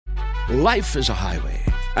Life is a highway,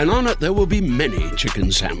 and on it there will be many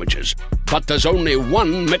chicken sandwiches. But there's only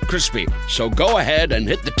one McCrispy. So go ahead and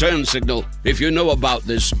hit the turn signal if you know about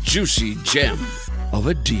this juicy gem of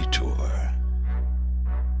a detour.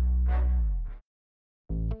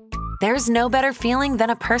 There's no better feeling than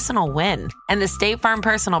a personal win. And the State Farm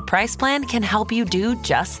Personal Price Plan can help you do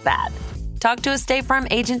just that. Talk to a State Farm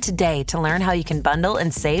agent today to learn how you can bundle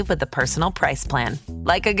and save with the Personal Price Plan.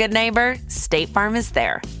 Like a good neighbor, State Farm is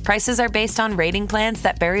there. Prices are based on rating plans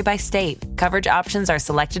that vary by state. Coverage options are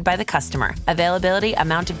selected by the customer. Availability,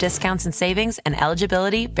 amount of discounts and savings, and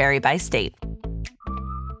eligibility vary by state.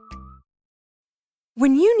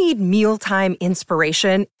 When you need mealtime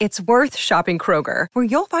inspiration, it's worth shopping Kroger, where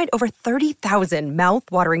you'll find over 30,000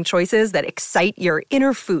 mouth-watering choices that excite your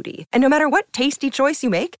inner foodie. And no matter what tasty choice you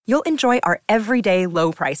make, you'll enjoy our everyday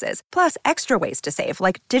low prices, plus extra ways to save,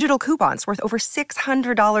 like digital coupons worth over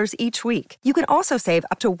 $600 each week. You can also save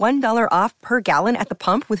up to $1 off per gallon at the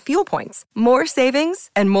pump with fuel points. More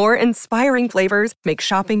savings and more inspiring flavors make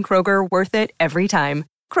shopping Kroger worth it every time.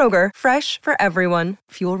 Kroger, fresh for everyone.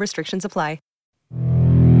 Fuel restrictions apply.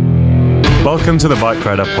 Welcome to the Bike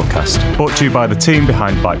Radar podcast, brought to you by the team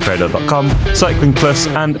behind BikeRadar.com, Cycling Plus,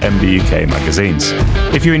 and MBUK magazines.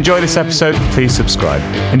 If you enjoy this episode, please subscribe,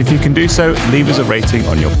 and if you can do so, leave us a rating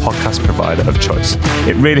on your podcast provider of choice.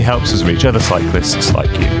 It really helps us reach other cyclists like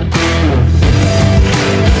you.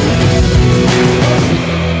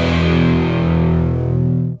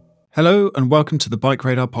 Hello and welcome to the Bike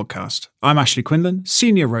Radar podcast. I'm Ashley Quinlan,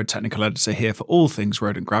 Senior Road Technical Editor here for all things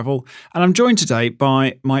road and gravel, and I'm joined today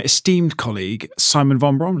by my esteemed colleague, Simon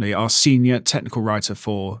von Bromley, our Senior Technical Writer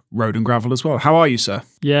for Road and Gravel as well. How are you, sir?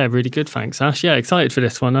 Yeah, really good, thanks, Ash. Yeah, excited for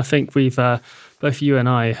this one. I think we've, both you and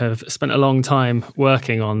I have spent a long time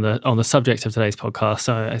working on the subject of today's podcast,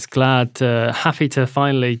 so it's happy to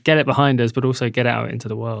finally get it behind us, but also get it out into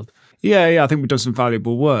the world. Yeah, I think we've done some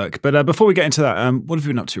valuable work. But before we get into that, what have you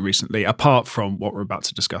been up to recently, apart from what we're about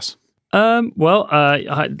to discuss? Last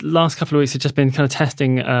couple of weeks have just been kind of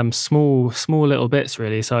testing small little bits,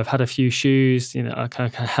 really. So I've had a few shoes, kind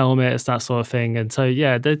of helmets, that sort of thing. And so,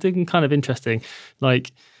 yeah, they're kind of interesting.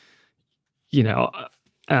 Like,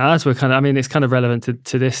 as we're it's kind of relevant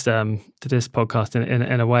to this podcast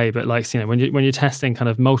in a way, but when you're testing kind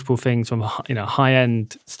of multiple things from high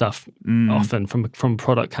end stuff, often from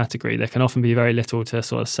product category, there can often be very little to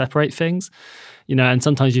sort of separate things, and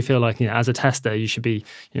sometimes you feel like as a tester you should be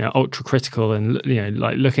ultra critical and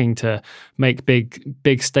like looking to make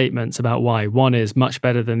big statements about why one is much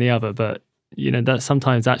better than the other, but that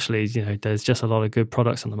sometimes actually, there's just a lot of good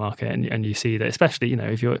products on the market, and you see that, especially,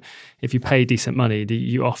 if you pay decent money,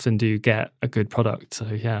 you often do get a good product. So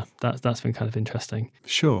yeah, that's been kind of interesting.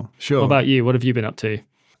 Sure. What about you? What have you been up to?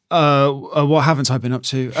 What haven't I been up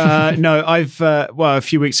to? No, I've a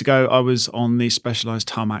few weeks ago I was on the Specialized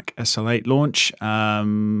Tarmac SL8 launch,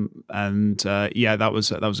 that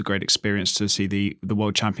was a great experience to see the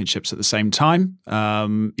World Championships at the same time.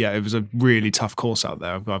 It was a really tough course out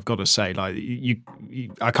there. I've got to say, like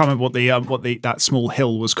I can't remember what that small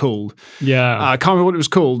hill was called. Yeah, I can't remember what it was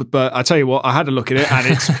called, but I tell you what, I had a look at it and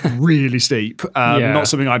it's really steep. Not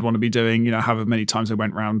something I'd want to be doing. However many times I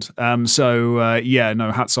went round. Hats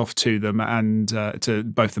off to them and to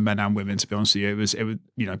both the men and women. To be honest with you, it was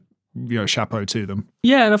chapeau to them.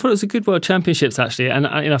 Yeah, and I thought it was a good World Championships actually, and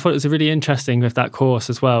I thought it was really interesting with that course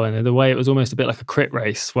as well, and the way it was almost a bit like a crit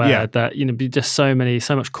race where just so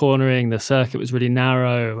much cornering. The circuit was really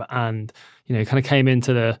narrow, and kind of came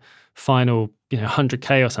into the final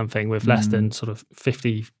 100k or something with less than sort of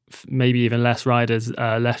 50, maybe even less riders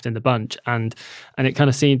left in the bunch, and it kind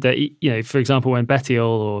of seemed that for example, when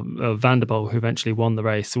Bettiol or Vanderbilt, who eventually won the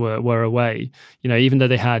race, were away, even though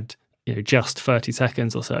they had just 30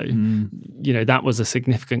 seconds or so, that was a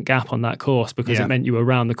significant gap on that course, because it meant you were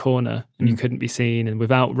around the corner and you couldn't be seen, and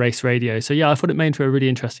without race radio. So I thought it made for a really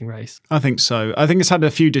interesting race. I think so. I think it's had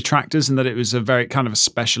a few detractors in that it was a very kind of a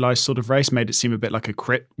specialized sort of race, made it seem a bit like a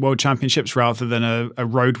crit World Championships rather than a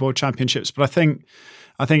road World Championships. But I think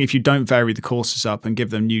if you don't vary the courses up and give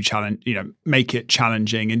them new challenge, make it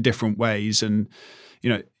challenging in different ways, and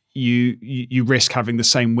you risk having the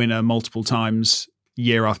same winner multiple times,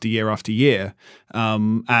 year after year after year.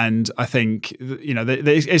 And I think,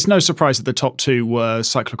 it's no surprise that the top two were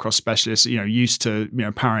cyclocross specialists, used to,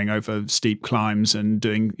 powering over steep climbs and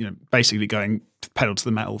doing, basically going pedal to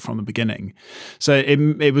the metal from the beginning. So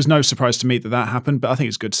it was no surprise to me that happened, but I think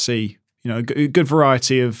it's good to see, a good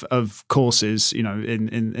variety of courses,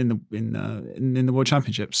 in the World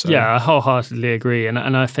Championships. So. Yeah, I wholeheartedly agree, and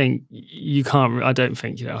I think you can't. I don't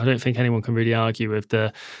think anyone can really argue with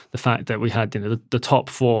the fact that we had the top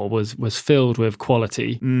four was filled with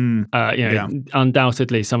quality.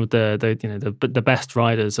 Undoubtedly some of the best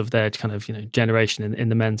riders of their kind of generation in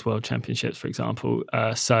the men's World Championships, for example.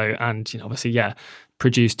 Obviously,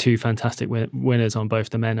 produced two fantastic winners on both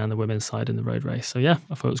the men and the women's side in the road race. So yeah,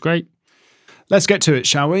 I thought it was great. Let's get to it,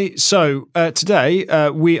 shall we? So today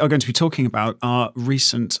we are going to be talking about our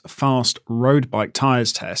recent fast road bike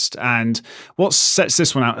tyres test. And what sets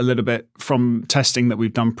this one out a little bit from testing that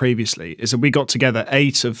we've done previously is that we got together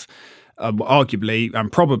 8 of arguably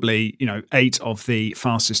and probably 8 of the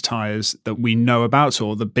fastest tyres that we know about,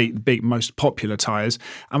 or the big most popular tyres,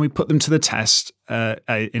 and we put them to the test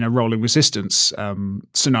in a rolling resistance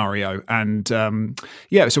scenario. And so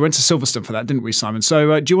we went to Silverstone for that, didn't we, Simon?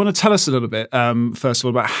 So do you want to tell us a little bit first of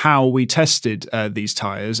all about how we tested these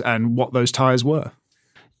tyres and what those tyres were?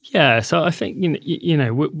 Yeah, so I think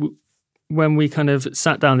when we kind of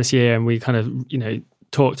sat down this year and we kind of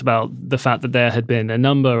talked about the fact that there had been a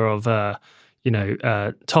number of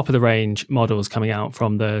top of the range models coming out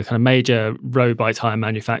from the kind of major road bike tyre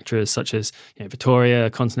manufacturers, such as Vittoria,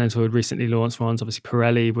 Continental had recently launched ones, obviously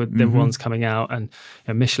Pirelli with the ones coming out, and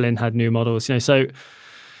Michelin had new models. So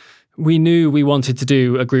we knew we wanted to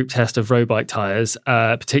do a group test of road bike tyres,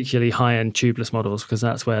 particularly high-end tubeless models, because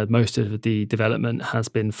that's where most of the development has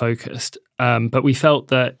been focused. But we felt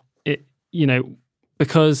that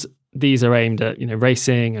because these are aimed at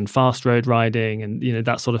racing and fast road riding and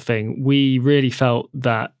that sort of thing, we really felt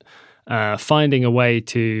that finding a way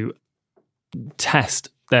to test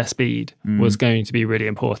their speed was going to be really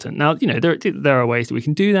important. Now there are ways that we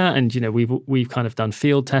can do that, and we've kind of done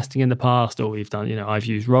field testing in the past, or we've done I've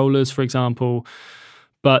used rollers, for example,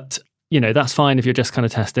 but that's fine if you're just kind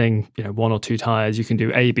of testing, 1 or 2 tires. You can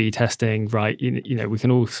do A/B testing, right? We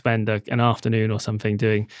can all spend an afternoon or something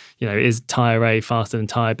doing, is tire A faster than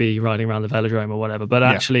tire B riding around the velodrome or whatever. But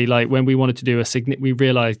actually, like when we wanted to do we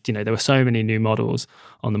realized, there were so many new models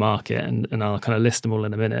on the market, and I'll kind of list them all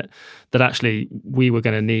in a minute, that actually we were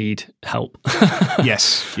going to need help.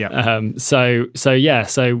 Yes. Yeah. So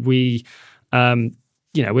we,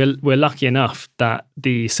 we're lucky enough that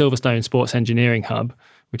the Silverstone Sports Engineering Hub,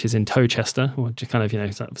 which is in Towcester, or just kind of,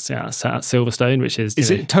 sat at Silverstone, which is... Is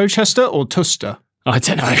it Towcester or Tuster? I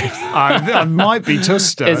don't know. It might be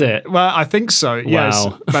Tuster. Is it? Well, I think so, yes.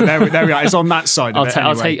 Wow. But there we are. It's on that side of it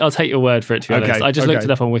anyway. I'll take your word for it, to be honest. I just looked it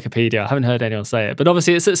up on Wikipedia. I haven't heard anyone say it. But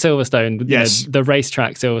obviously it's at Silverstone, the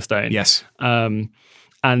racetrack Silverstone. Yes.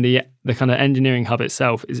 And the kind of engineering hub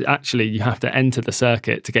itself is actually, you have to enter the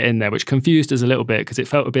circuit to get in there, which confused us a little bit because it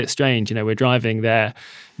felt a bit strange. We're driving there.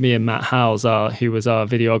 Me and Matt Howes, who was our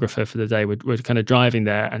videographer for the day, we're kind of driving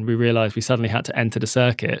there, and we realised we suddenly had to enter the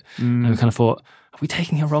circuit. And we kind of thought, are we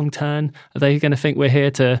taking a wrong turn? Are they going to think we're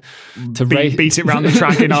here to race? Beat it around the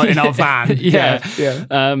track in our van? Yeah.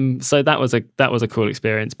 So that was a cool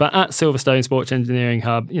experience. But at Silverstone Sports Engineering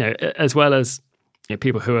Hub, as well as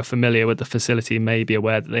people who are familiar with the facility may be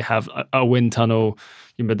aware that they have a wind tunnel,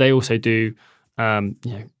 but they also do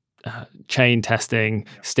chain testing,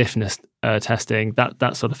 stiffness testing,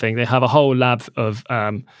 that sort of thing. They have a whole lab of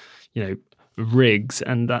rigs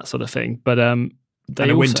and that sort of thing. But they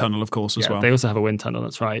and a wind tunnel, of course, as well. They also have a wind tunnel,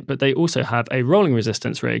 that's right. But they also have a rolling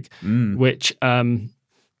resistance rig, which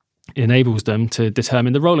enables them to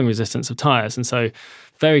determine the rolling resistance of tyres. And so,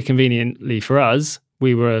 very conveniently for us,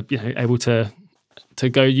 we were able to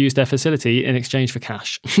go use their facility in exchange for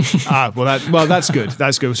cash. That's good.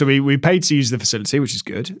 That's good. So we paid to use the facility, which is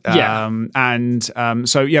good. What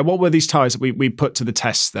were these tyres that we put to the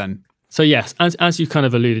test then? So yes, as you kind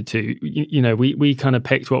of alluded to, we kind of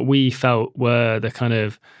picked what we felt were the kind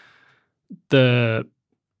of the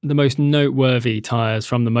most noteworthy tyres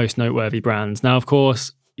from the most noteworthy brands. Now, of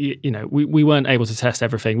course, we weren't able to test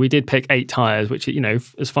everything. We did pick 8 tyres, which,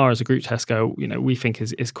 as far as the group tests go, we think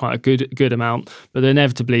is quite a good amount. But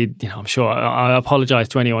inevitably, I'm sure, I apologise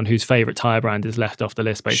to anyone whose favourite tyre brand is left off the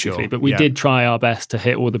list, basically. Sure, but we did try our best to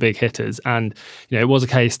hit all the big hitters. And, it was a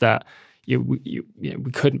case that we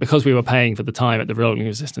couldn't, because we were paying for the time at the rolling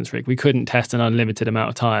resistance rig, we couldn't test an unlimited amount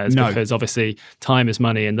of tyres because obviously time is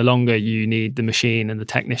money, and the longer you need the machine and the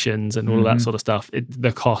technicians and all of that sort of stuff,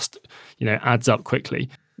 the cost, adds up quickly.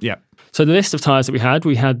 Yeah. So the list of tyres that we had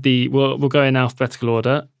we'll go in alphabetical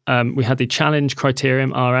order. We had the Challenge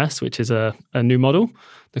Criterium RS, which is a new model.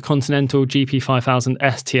 The Continental GP5000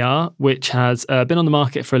 STR, which has been on the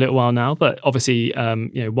market for a little while now, but obviously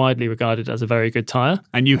widely regarded as a very good tyre.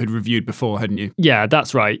 And you had reviewed before, hadn't you? Yeah,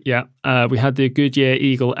 that's right. Yeah, we had the Goodyear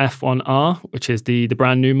Eagle F1R, which is the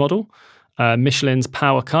brand new model. Michelin's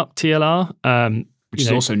Power Cup TLR, which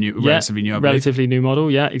is also new, relatively new. I believe. Relatively new model.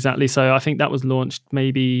 Yeah, exactly. So I think that was launched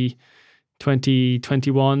maybe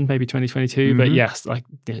 2021, maybe 2022, but yes,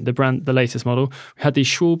 the latest model. We had the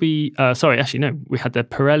we had the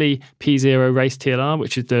Pirelli P0 Race TLR,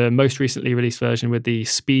 which is the most recently released version with the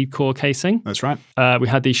Speed Core casing. That's right. We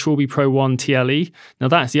had the Schwalbe Pro 1 TLE. Now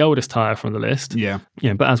that's the oldest tyre from the list. Yeah.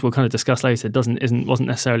 But as we'll kind of discuss later, wasn't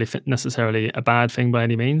necessarily a bad thing by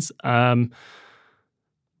any means.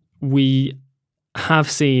 We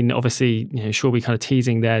have seen, obviously, Schwalbe kind of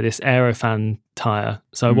teasing there this Aerofan tyre.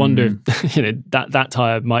 So I wonder if that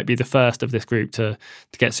tyre might be the first of this group to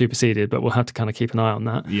get superseded, but we'll have to kind of keep an eye on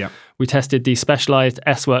that. Yeah. We tested the Specialized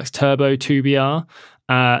S-Works Turbo 2BR.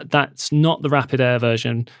 That's not the Rapid Air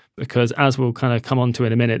version because, as we'll kind of come on to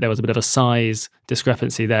in a minute, there was a bit of a size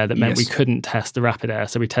discrepancy there that meant we couldn't test the Rapid Air.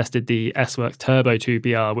 So we tested the S-Works Turbo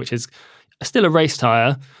 2BR, which is still a race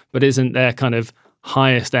tyre, but isn't their kind of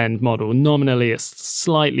highest end model. Nominally, it's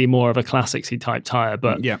slightly more of a classic-y type tyre,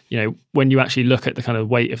 but when you actually look at the kind of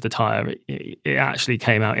weight of the tyre, it actually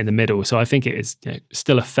came out in the middle. So I think it is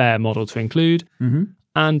still a fair model to include. Mm-hmm.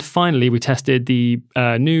 And finally, we tested the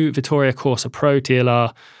new Vittoria Corsa Pro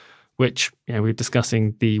TLR, which we were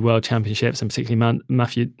discussing the World Championships and particularly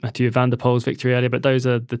Mathieu van der Poel's victory earlier, but those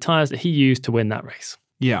are the tyres that he used to win that race.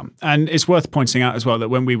 Yeah, and it's worth pointing out as well that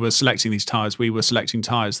when we were selecting these tyres, we were selecting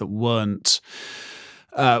tyres that weren't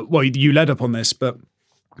you led up on this, but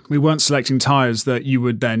we weren't selecting tyres that you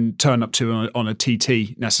would then turn up to on a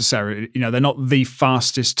TT necessarily. They're not the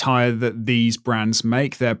fastest tyre that these brands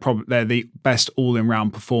make. They're the best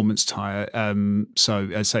all-in-round performance tyre. So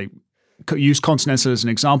I'd say use Continental as an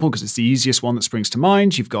example because it's the easiest one that springs to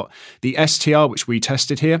mind. You've got the STR, which we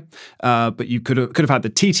tested here, but you could have had the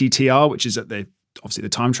TTTR, which is at obviously the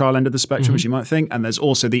time trial end of the spectrum, as you might think. And there's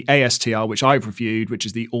also the ASTR, which I've reviewed, which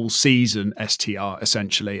is the all-season STR,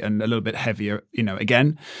 essentially, and a little bit heavier,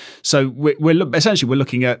 again. So we're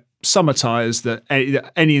looking at summer tyres that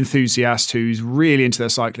any enthusiast who's really into their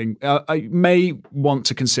cycling may want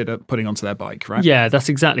to consider putting onto their bike, right? Yeah, that's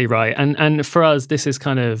exactly right. And for us, this is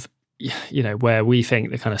kind of, where we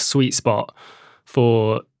think the kind of sweet spot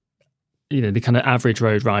for the kind of average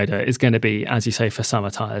road rider is going to be, as you say, for summer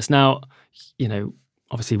tyres. Now,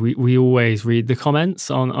 obviously we always read the comments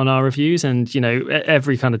on our reviews, and,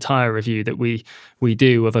 every kind of tyre review that we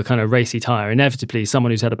do of a kind of racy tyre, inevitably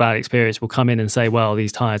someone who's had a bad experience will come in and say, well,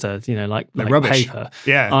 these tyres are, like rubbish. Paper.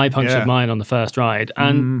 Yeah. I punctured mine on the first ride.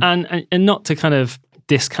 And not to kind of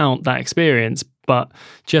discount that experience, but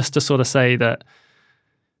just to sort of say that,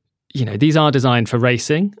 these are designed for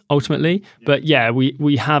racing ultimately, but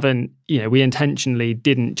we haven't, we intentionally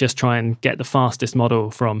didn't just try and get the fastest model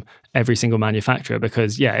from every single manufacturer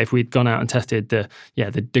because, if we'd gone out and tested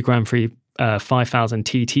the Grand Prix 5000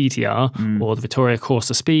 TTTR or the Vittoria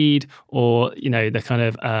Corsa Speed or, the kind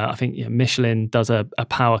of, I think Michelin does a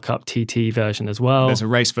Power Cup TT version as well. There's a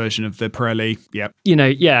race version of the Pirelli. Yep.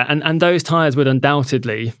 And those tyres would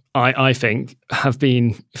undoubtedly, I think, have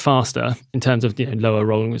been faster in terms of, lower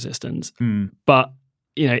rolling resistance. But,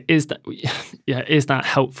 is that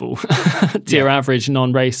helpful to your average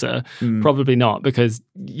non-racer? Probably not, because,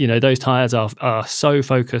 those tyres are so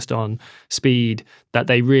focused on speed that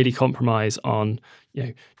they really compromise on,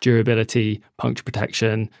 durability, puncture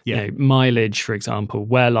protection, mileage, for example.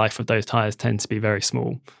 Wear life of those tyres tends to be very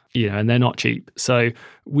small, and they're not cheap. So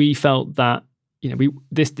we felt that,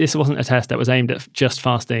 this wasn't a test that was aimed at just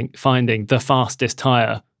finding the fastest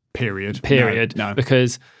tyre. Period. No.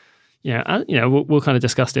 Because we'll kind of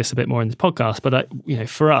discuss this a bit more in this podcast, but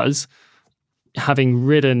for us, having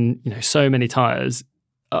ridden so many tyres,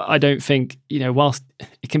 I don't think whilst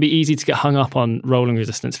it can be easy to get hung up on rolling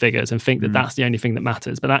resistance figures and think that that's the only thing that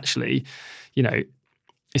matters, but actually,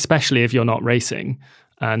 especially if you're not racing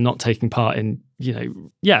and not taking part in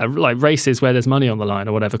like races where there's money on the line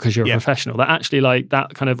or whatever because you're a professional, that actually like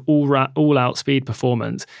that kind of all out speed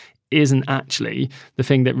performance isn't actually the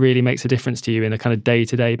thing that really makes a difference to you in a kind of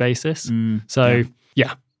day-to-day basis.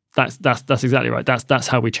 That's exactly right. That's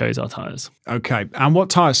how we chose our tyres. Okay. And what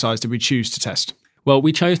tyre size did we choose to test? Well,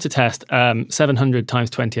 we chose to test 700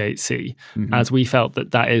 times 28C as we felt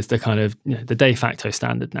that is the kind of the de facto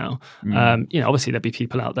standard now. Obviously there'll be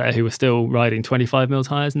people out there who are still riding 25mm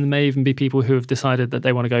tyres, and there may even be people who have decided that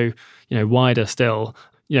they want to go wider still.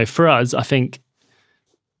 for us, I think,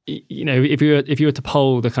 if you were to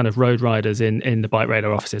poll the kind of road riders in the Bike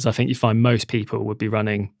Radar offices, I think you find most people would be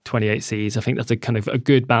running 28Cs. I think that's a kind of a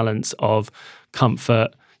good balance of comfort,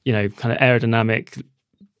 kind of aerodynamic.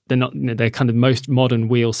 They're not, they're kind of most modern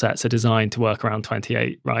wheel sets are designed to work around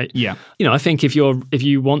 28, right? Yeah. I think if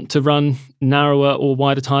you want to run narrower or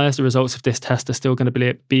wider tires, the results of this test are still going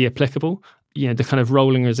to be applicable. The kind of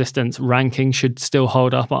rolling resistance ranking should still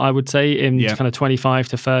hold up, I would say, in kind of 25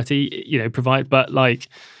 to 30,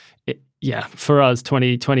 for us,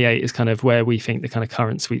 28 is kind of where we think the kind of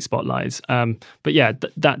current sweet spot lies. But yeah,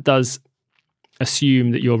 that does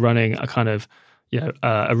assume that you're running a kind of,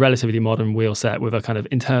 a relatively modern wheel set with a kind of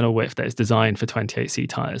internal width that is designed for 28C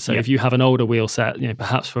tyres. So if you have an older wheel set,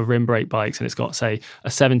 perhaps for rim brake bikes, and it's got, say,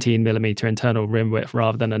 a 17 millimeter internal rim width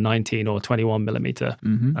rather than a 19 or 21 millimeter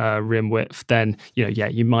rim width, then,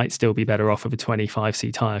 you might still be better off with a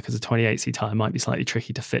 25C tyre, because a 28C tyre might be slightly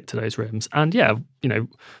tricky to fit to those rims. And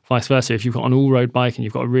vice versa, if you've got an all-road bike and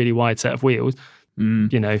you've got a really wide set of wheels,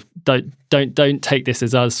 don't take this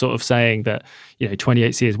as us sort of saying that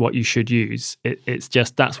 28C is what you should use. It's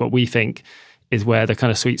just that's what we think is where the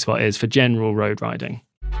kind of sweet spot is for general road riding.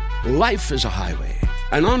 Life is a highway,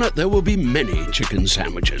 and on it there will be many chicken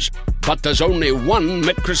sandwiches. But there's only one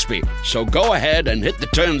McCrispy. So go ahead and hit the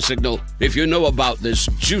turn signal if you know about this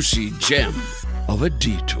juicy gem of a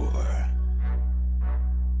detour.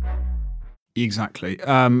 Exactly.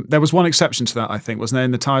 There was one exception to that, I think, wasn't there,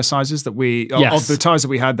 in the tyre sizes that of the tyres that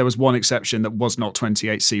we had, there was one exception that was not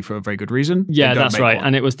 28C for a very good reason. Yeah, that's right. One.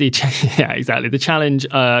 And it was exactly. The challenge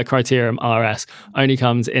criterium RS only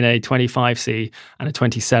comes in a 25C and a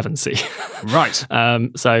 27C.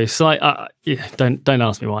 Right. So slight. Don't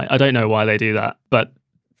ask me why. I don't know why they do that, but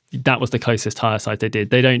that was the closest tyre size they did.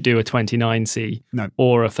 They don't do a 29C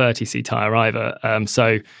or a 30C tyre either.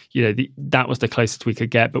 So, that was the closest we could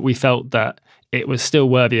get, but we felt that it was still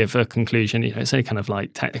worthy of a conclusion. It's only kind of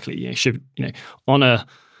like technically, on a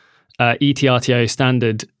ETRTO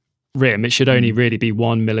standard rim, it should only really be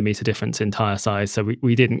 1 millimeter difference in tyre size. So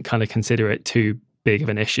we didn't kind of consider it too big of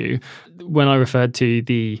an issue. When I referred to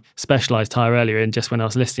the Specialized tyre earlier, and just when I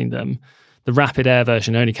was listing them, the Rapid Air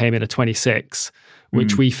version only came in a 26,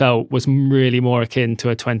 which we felt was really more akin to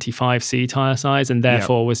a 25C tyre size, and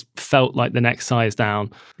therefore felt like the next size down.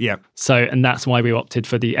 Yeah. So, and that's why we opted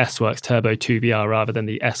for the S-Works Turbo 2BR rather than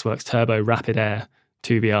the S-Works Turbo Rapid Air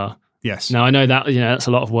 2BR. Yes. Now, I know that, that's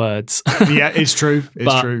a lot of words. Yeah, it's true.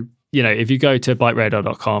 It's true. If you go to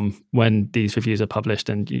bikeradar.com when these reviews are published,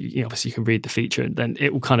 and obviously you can read the feature, then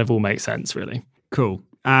it will kind of all make sense, really. Cool.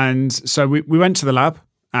 And so we went to the lab.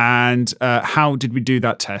 And how did we do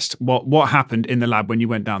that test? What happened in the lab when you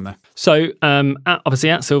went down there? So obviously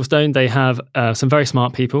at Silverstone, they have some very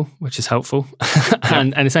smart people, which is helpful.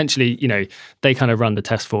 and essentially, they kind of run the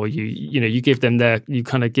test for you. You give them you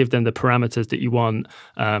kind of give them the parameters that you want.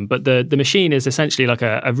 But the machine is essentially like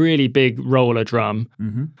a really big roller drum,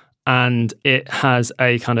 and it has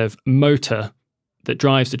a kind of motor that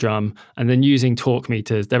drives the drum, and then using torque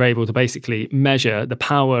meters, they're able to basically measure the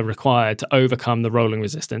power required to overcome the rolling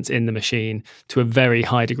resistance in the machine to a very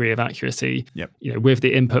high degree of accuracy. Yep. With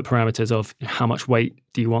the input parameters of how much weight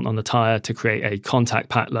do you want on the tire to create a contact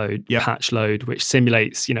patch load, which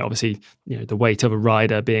simulates, obviously, the weight of a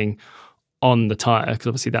rider being on the tire, because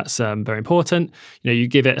obviously that's very important. You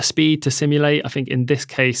give it a speed to simulate. I think in this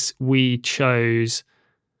case, we chose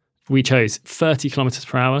 30 kilometers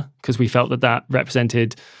per hour because we felt that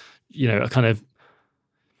represented, a kind of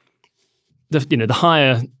the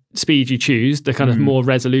higher speed you choose, the kind of more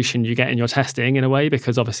resolution you get in your testing in a way,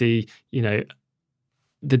 because obviously,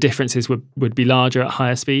 the differences would be larger at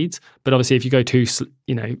higher speeds. But obviously, if you go too slow,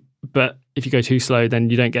 then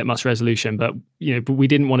you don't get much resolution. But but we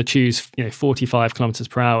didn't want to choose 45 kilometers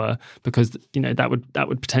per hour because that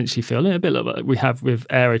would potentially feel a bit like we have with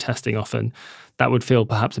aero testing often. That would feel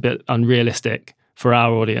perhaps a bit unrealistic for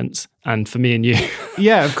our audience and for me and you.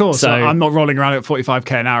 Yeah, of course. So, I'm not rolling around at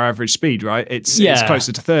 45k an hour average speed, right? It's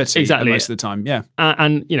closer to 30 exactly. most of the time. Yeah,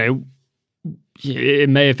 and it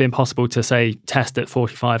may have been possible to say test at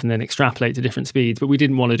 45 and then extrapolate to different speeds, but we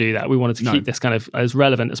didn't want to do that. We wanted to keep this kind of as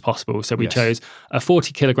relevant as possible. So we chose a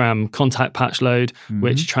 40 kilogram contact patch load,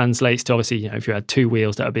 which translates to obviously, if you had two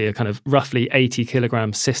wheels, that would be a kind of roughly 80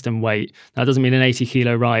 kilogram system weight. That doesn't mean an 80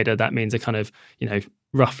 kilo rider. That means a kind of,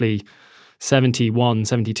 roughly 71,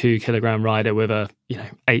 72 kilogram rider with a,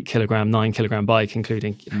 8 kilogram, 9 kilogram bike,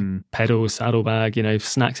 including pedals, saddlebag,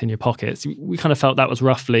 snacks in your pockets. We kind of felt that was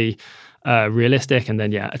roughly realistic, and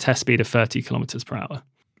then a test speed of 30 kilometers per hour.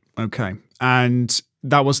 Okay, and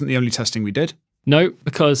that wasn't the only testing we did? No,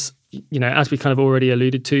 because as we kind of already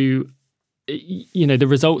alluded to, the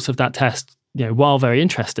results of that test, while very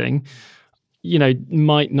interesting,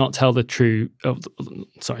 might not tell not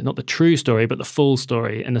the true story, but the full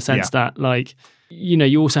story, in the sense that, like,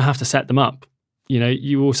 you also have to set them up.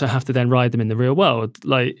 You also have to then ride them in the real world.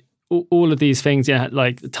 Like, all of these things,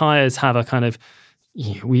 like tyres have a kind of,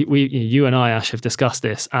 you and I, Ash, have discussed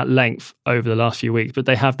this at length over the last few weeks, but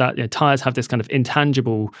they have that, tyres have this kind of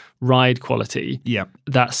intangible ride quality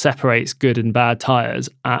that separates good and bad tyres.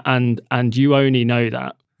 And you only know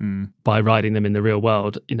that by riding them in the real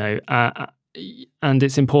world, and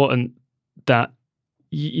it's important that,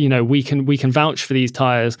 we can vouch for these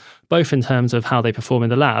tyres, both in terms of how they perform in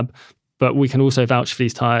the lab, but we can also vouch for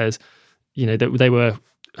these tyres, that they were,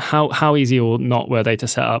 how easy or not were they to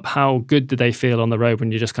set up? How good did they feel on the road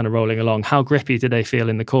when you're just kind of rolling along? How grippy did they feel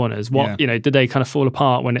in the corners? What, did they kind of fall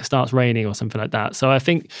apart when it starts raining or something like that? So I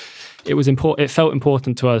think it was important. It felt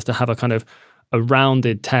important to us to have a kind of a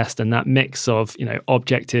rounded test, and that mix of,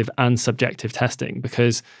 objective and subjective testing,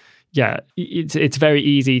 because it's very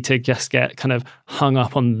easy to just get kind of hung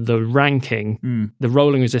up on the ranking, the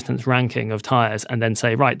rolling resistance ranking of tyres, and then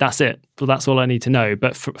say, right, that's it. Well, that's all I need to know.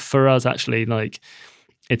 But for us, actually, like,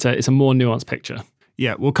 it's a more nuanced picture.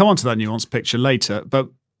 Yeah, we'll come on to that nuanced picture later. But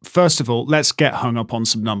first of all, let's get hung up on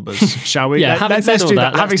some numbers, shall we? Let's do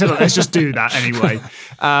that. Having said that, let's just do that anyway.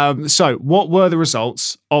 So what were the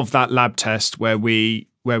results of that lab test where we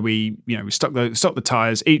we stuck the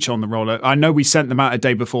tyres each on the roller? I know we sent them out a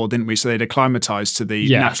day before, didn't we? So they'd acclimatized to the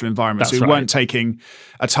natural environment. So we weren't taking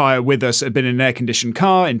a tyre with us. It had been in an air-conditioned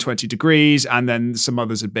car in 20 degrees, and then some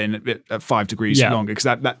others had been at 5 degrees longer, because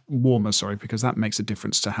because that makes a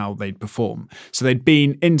difference to how they'd perform. So they'd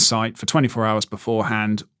been in sight for 24 hours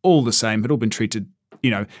beforehand, all the same, had all been treated,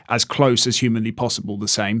 as close as humanly possible the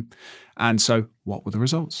same. And so what were the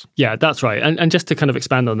results? Yeah, that's right. And just to kind of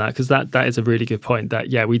expand on that, because that is a really good point,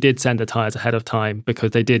 that, we did send the tyres ahead of time,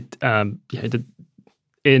 because they did,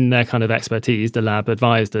 in their kind of expertise, the lab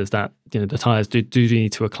advised us that, the tyres do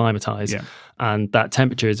need to acclimatise. Yeah. And that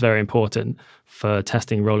temperature is very important for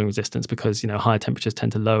testing rolling resistance, because, higher temperatures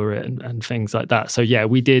tend to lower it and things like that. So,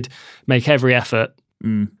 we did make every effort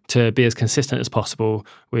to be as consistent as possible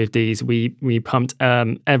with these. We pumped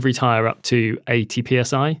every tyre up to 80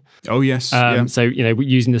 psi. Oh yes. So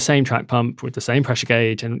using the same track pump with the same pressure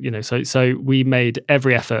gauge, and so we made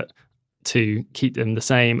every effort to keep them the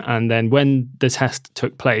same. And then when the test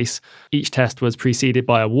took place, each test was preceded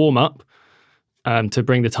by a warm up to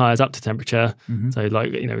bring the tyres up to temperature. Mm-hmm. So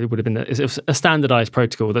it would have been a standardized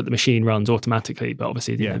protocol that the machine runs automatically, but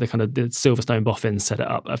obviously the Silverstone boffins set it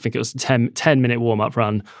up. I think it was a 10-minute warm-up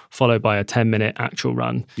run followed by a 10-minute actual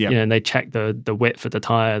run. Yep. And they check the width of the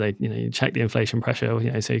tyre, they you check the inflation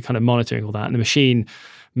pressure, so you're kind of monitoring all that. And the machine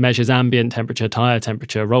measures ambient temperature, tyre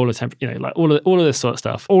temperature, roller temperature, all of this sort of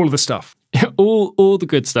stuff. All of the stuff. all the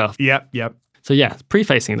good stuff. Yep. So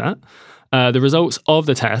prefacing that, the results of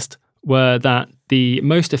the test were that the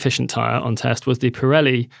most efficient tyre on test was the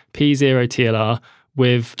Pirelli P0 TLR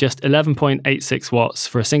with just 11.86 watts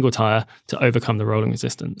for a single tyre to overcome the rolling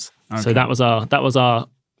resistance. Okay. So that was our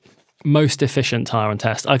most efficient tyre on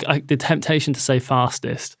test. The temptation to say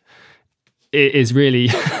fastest, it is really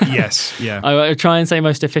yes, yeah. I try and say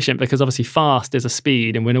most efficient, because obviously fast is a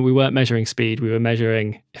speed, and when we weren't measuring speed, we were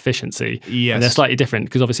measuring efficiency. Yes, and they're slightly different,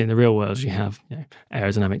 because obviously in the real world you have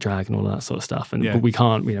aerodynamic drag and all of that sort of stuff, and but we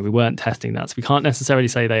can't, we weren't testing that, so we can't necessarily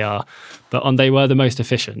say they are, but they were the most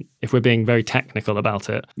efficient if we're being very technical about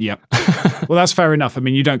it. Yeah. Well, that's fair enough. I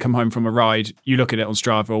mean, you don't come home from a ride, you look at it on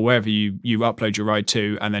Strava or wherever you upload your ride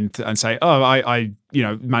to, and say, oh, I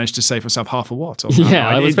managed to save myself half a watt.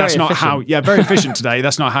 That's not how. Yeah, very efficient today.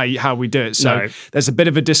 That's not how we do it. So there's a bit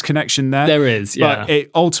of a disconnection there. There is, yeah. But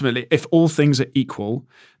ultimately, if all things are equal,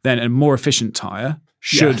 then a more efficient tyre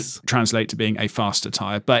should translate to being a faster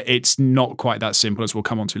tyre. But it's not quite that simple, as we'll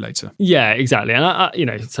come on to later. Yeah, exactly. And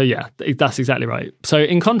that's exactly right. So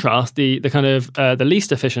in contrast, the kind of the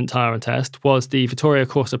least efficient tyre on test was the Vittoria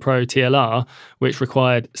Corsa Pro TLR, which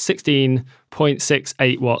required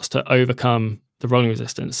 16.68 watts to overcome the rolling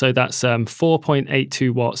resistance. So that's 4.82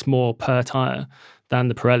 watts more per tyre than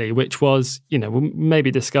the Pirelli, which was, we'll maybe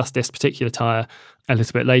discuss this particular tyre a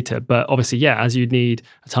little bit later. But obviously, as you'd need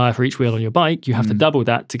a tyre for each wheel on your bike, you have to double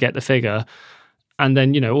that to get the figure. And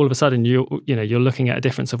then, all of a sudden, you're looking at a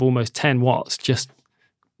difference of almost 10 watts just,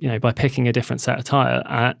 by picking a different set of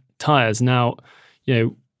tyres. Now,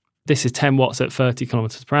 this is 10 watts at 30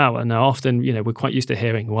 kilometers per hour. Now, often, we're quite used to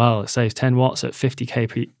hearing, well, it saves 10 watts at 50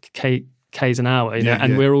 k's an hour,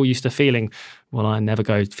 and we're all used to feeling, well, I never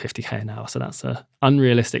go 50k an hour, so that's an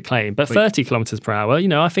unrealistic claim. But 30 kilometers per hour,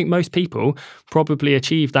 I think most people probably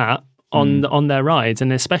achieve that on their rides,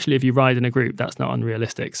 and especially if you ride in a group, that's not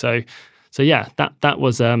unrealistic. So yeah, that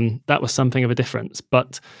was something of a difference.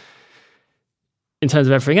 But in terms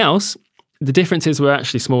of everything else, the differences were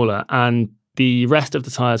actually smaller, and the rest of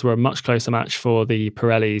the tyres were a much closer match for the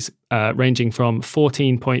Pirellis, ranging from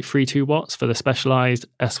 14.32 watts for the Specialized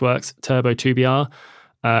S-Works Turbo 2BR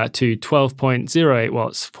to 12.08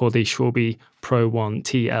 watts for the Shawby Pro 1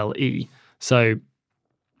 TLE. So,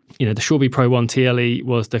 the Shawby Pro 1 TLE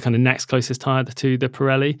was the kind of next closest tyre to the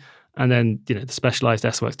Pirelli. And then, the Specialized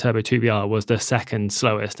S-Works Turbo 2BR was the second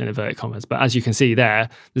slowest in inverted commas. But as you can see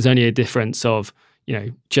there's only a difference of,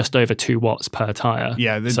 just over 2 watts per tyre.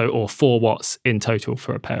 Yeah. Or 4 watts in total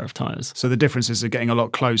for a pair of tyres. So the differences are getting a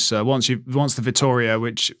lot closer. Once the Vittoria,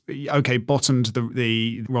 which, bottomed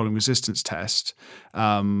the rolling resistance test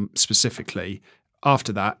specifically,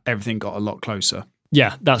 after that, everything got a lot closer.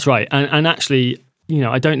 Yeah, that's right. And actually,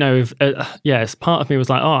 I don't know if, part of me was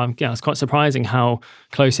like, it's quite surprising how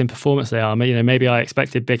close in performance they are. Maybe I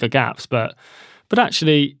expected bigger gaps, but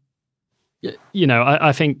actually,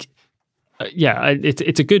 I think,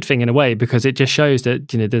 it's a good thing in a way, because it just shows that,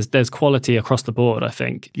 there's quality across the board, I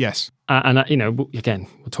think. Yes. And again,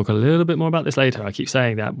 we'll talk a little bit more about this later. I keep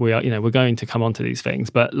saying that we're going to come onto these things,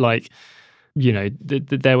 but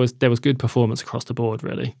there was good performance across the board,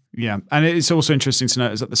 really. Yeah, and it's also interesting to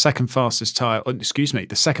note is that the second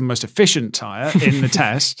most efficient tyre in the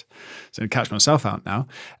test, so to catch myself out now,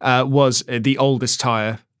 was the oldest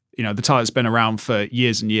tyre. The tyre's been around for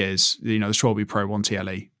years and years, the Shawby Pro 1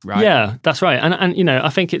 TLE, right? Yeah, that's right. And I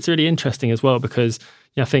think it's really interesting as well, because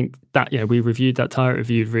I think that, we reviewed that tyre,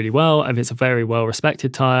 reviewed really well, and it's a very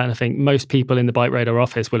well-respected tyre, and I think most people in the Bike Radar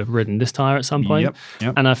office will have ridden this tyre at some point.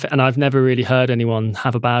 Yep. And I've never really heard anyone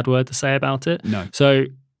have a bad word to say about it. No. So,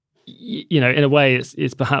 in a way,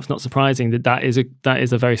 it's perhaps not surprising that is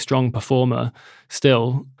a very strong performer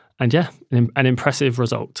still, and an impressive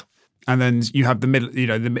result. And then you have the middle,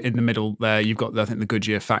 in the middle there, you've got, I think, the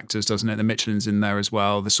Goodyear factors, doesn't it? The Michelin's in there as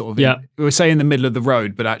well. The sort of, we say in the middle of the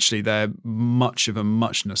road, but actually they're much of a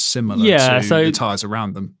muchness similar to the tyres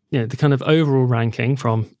around them. Yeah, the kind of overall ranking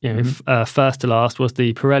from, first to last was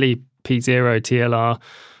the Pirelli P0 TLR,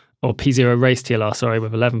 or P0 Race TLR,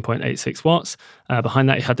 with 11.86 watts. Behind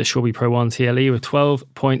that, you had the Shawby Pro 1 TLE with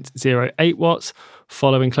 12.08 watts.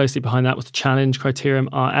 Following closely behind that was the Challenge Criterium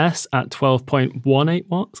RS at 12.18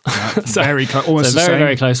 watts. Yeah, very close, almost very, the same.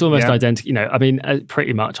 Very close, almost identical.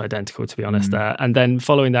 Pretty much identical, to be honest there. And then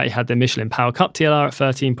following that, you had the Michelin Power Cup TLR at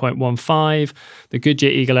 13.15, the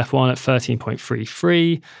Goodyear Eagle F1 at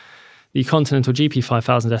 13.33, the Continental GP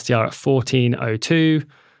 5000 STR at 14.02,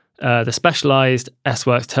 the Specialized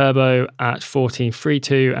S-Works Turbo at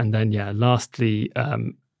 14.32, and then, lastly,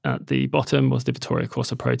 at the bottom was the Vittoria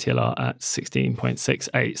Corsa Pro TLR at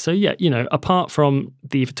 16.68. So apart from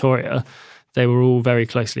the Vittoria, they were all very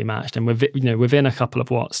closely matched and within a couple of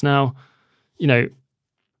watts. Now,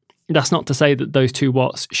 that's not to say that those 2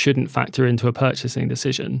 watts shouldn't factor into a purchasing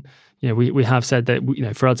decision. We have said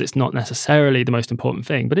that for us it's not necessarily the most important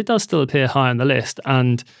thing, but it does still appear high on the list.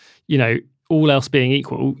 And all else being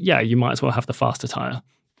equal, you might as well have the faster tyre.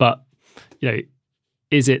 But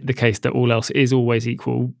is it the case that all else is always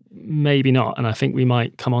equal? Maybe not. And I think we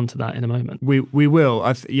might come on to that in a moment. We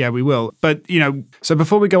will. We will. But, so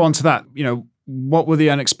before we go on to that, what were the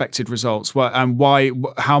unexpected results? And why?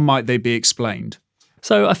 How might they be explained?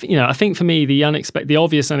 So I think for me, the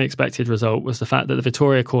obvious unexpected result was the fact that the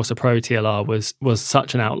Vittoria Corsa Pro TLR was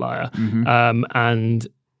such an outlier. Mm-hmm. And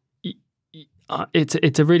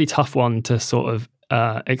it's a really tough one to sort of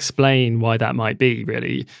explain why that might be,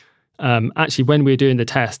 really. Actually, when we were doing the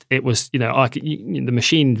test, it was, the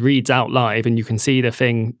machine reads out live and you can see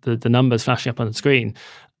the numbers flashing up on the screen.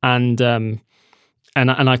 And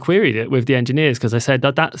I queried it with the engineers because I said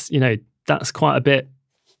that's quite a bit,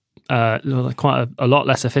 quite a lot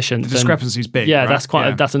less efficient. The discrepancy's big. Yeah,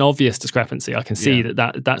 right? That's an obvious discrepancy. I can see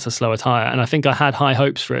that's a slower tyre. And I think I had high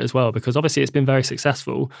hopes for it as well, because obviously it's been very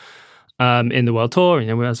successful in the World Tour.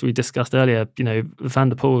 As we discussed earlier, Van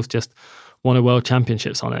der Poel's just won a world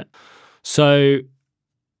championships on it. So,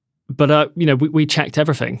 but we checked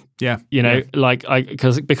everything. Yeah.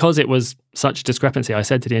 Because it was such a discrepancy, I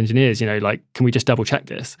said to the engineers, can we just double check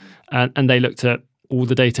this? And they looked at all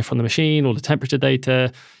the data from the machine, all the temperature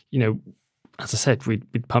data. As I said, we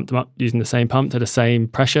pumped them up using the same pump to the same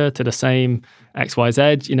pressure to the same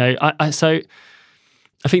XYZ. So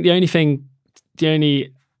I think the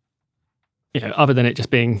only other than it just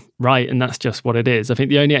being right, and that's just what it is, I think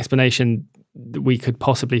the only explanation that we could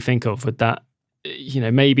possibly think of with that,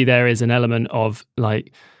 maybe there is an element of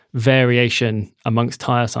variation amongst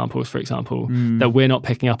tyre samples, for example, that we're not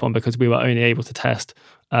picking up on because we were only able to test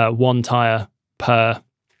one tyre per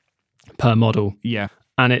model. Yeah.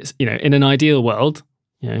 And it's, in an ideal world,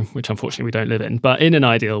 which unfortunately we don't live in, but in an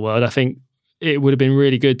ideal world, I think it would have been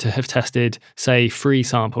really good to have tested, say, 3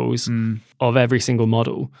 samples of every single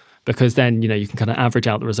model, because then, you can kind of average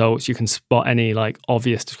out the results. You can spot any like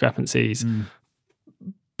obvious discrepancies.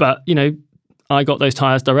 But, I got those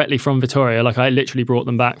tyres directly from Vittoria. Like I literally brought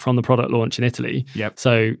them back from the product launch in Italy. Yep.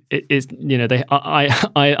 So it is,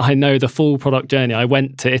 I know the full product journey. I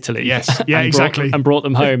went to Italy. Yes. Yeah, exactly. And brought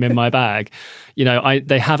them home in my bag.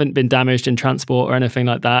 They haven't been damaged in transport or anything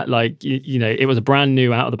like that. Like, it was a brand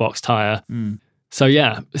new out of the box tyre. So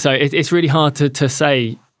yeah, so it's really hard to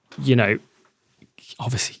say,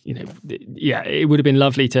 obviously, it would have been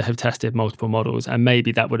lovely to have tested multiple models, and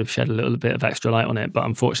maybe that would have shed a little bit of extra light on it. But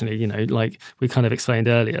unfortunately, like we kind of explained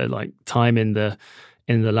earlier, like time in the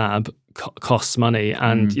lab costs money,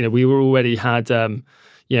 and we were already had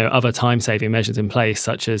other time-saving measures in place,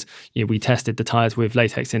 such as we tested the tyres with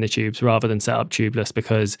latex inner tubes rather than set up tubeless,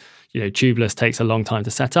 because tubeless takes a long time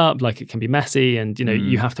to set up. Like it can be messy, and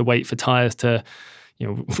you have to wait for tyres to.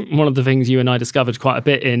 One of the things you and I discovered quite a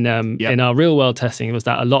bit in our real world testing was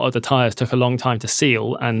that a lot of the tyres took a long time to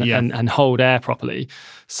seal and hold air properly.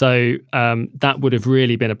 So that would have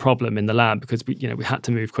really been a problem in the lab, because we had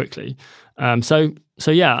to move quickly. I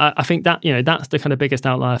think that that's the kind of biggest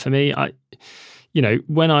outlier for me.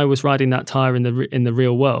 When I was riding that tyre in the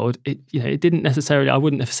real world, it didn't necessarily. I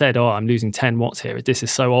wouldn't have said, "Oh, I'm losing 10 watts here. This is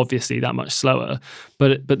so obviously that much slower."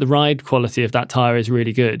 But the ride quality of that tyre is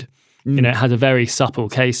really good. It has a very supple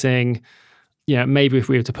casing. Maybe if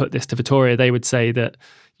we were to put this to Vittoria, they would say that,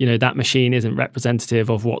 that machine isn't representative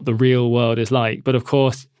of what the real world is like. But of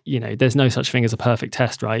course, there's no such thing as a perfect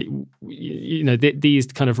test, right? These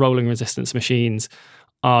kind of rolling resistance machines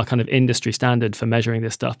are kind of industry standard for measuring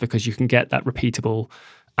this stuff, because you can get that repeatable,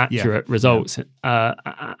 accurate results.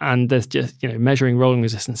 And there's just, measuring rolling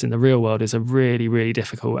resistance in the real world is a really, really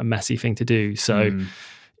difficult and messy thing to do. So,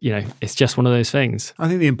 it's just one of those things. I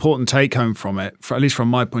think the important take home from it, at least from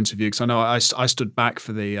my point of view, because I know I stood back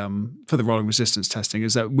for the rolling resistance testing,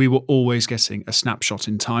 is that we were always getting a snapshot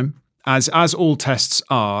in time, as all tests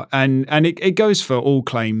are, and it goes for all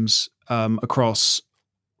claims across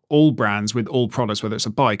all brands with all products, whether it's a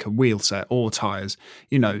bike, a wheel set, or tyres.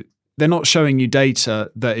 They're not showing you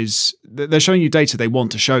data they're showing you data they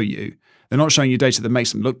want to show you. They're not showing you data that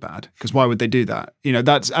makes them look bad, because why would they do that?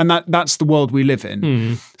 That's the world we live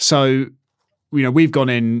in. So, we've gone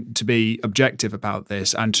in to be objective about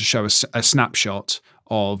this and to show a snapshot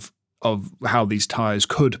of how these tyres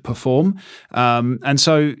could perform. And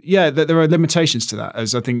so, there are limitations to that,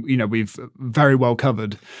 as I think, we've very well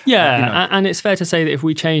covered. Yeah, and it's fair to say that if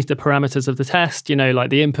we change the parameters of the test, like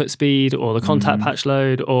the input speed or the contact patch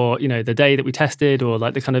load, or, the day that we tested, or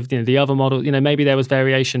like the kind of, the other model, maybe there was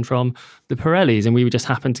variation from the Pirellis and we would just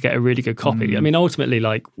happen to get a really good copy. I mean, ultimately,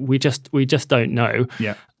 like we just don't know.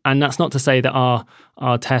 Yeah. And that's not to say that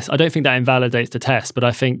our test, I don't think that invalidates the test, but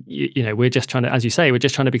I think, we're just trying to, as you say, we're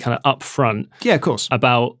just trying to be kind of upfront. Yeah, of course.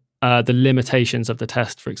 About the limitations of the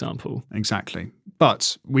test, for example. Exactly.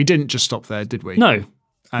 But we didn't just stop there, did we? No.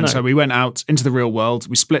 And so we went out into the real world.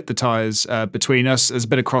 We split the tyres between us. There's a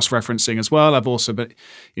bit of cross-referencing as well. I've also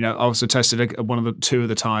tested two of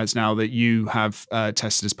the tyres now that you have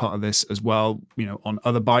tested as part of this as well, on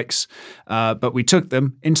other bikes. But we took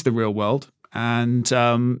them into the real world. And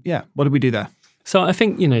what did we do there? So I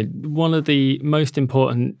think, one of the most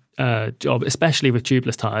important job, especially with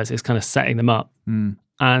tubeless tyres, is kind of setting them up.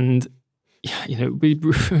 And,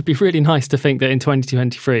 it would be really nice to think that in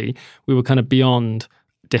 2023, we were kind of beyond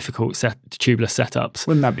difficult tubeless setups.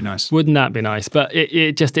 Wouldn't that be nice? Wouldn't that be nice? But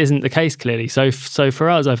it just isn't the case, clearly. So for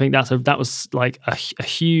us, I think that was like a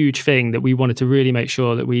huge thing that we wanted to really make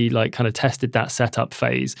sure that we like kind of tested that setup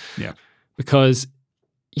phase. Yeah. Because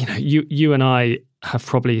you and I have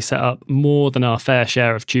probably set up more than our fair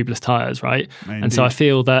share of tubeless tyres, right? Indeed. And so I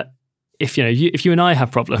feel that if you and I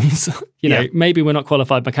have problems, maybe we're not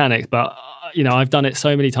qualified mechanics, but I've done it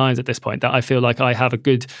so many times at this point that I feel like I have a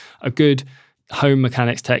good home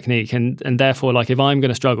mechanics technique, and therefore, like if I'm going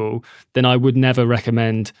to struggle, then I would never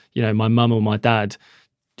recommend my mum or my dad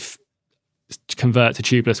convert to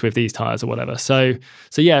tubeless with these tyres or whatever. So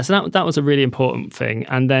that was a really important thing.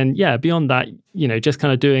 And then beyond that, just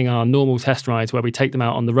kind of doing our normal test rides where we take them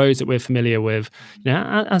out on the roads that we're familiar with,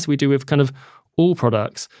 as we do with kind of all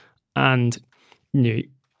products. And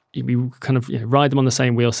we kind of ride them on the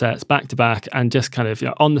same wheel sets back to back and just kind of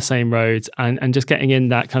on the same roads and just getting in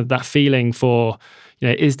that kind of that feeling for,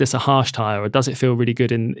 is this a harsh tire or does it feel really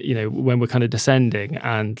good in, when we're kind of descending,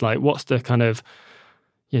 and like what's the kind of,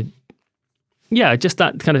 just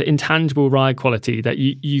that kind of intangible ride quality that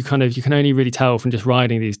you can only really tell from just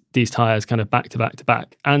riding these tires kind of back to back to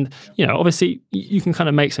back. And obviously you can kind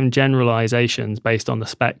of make some generalizations based on the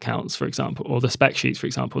spec counts, for example, or the spec sheets, for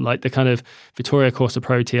example, like the kind of Vittoria Corsa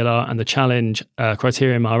Pro TLR and the Challenge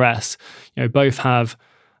Criterium RS, both have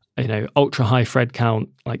ultra high thread count,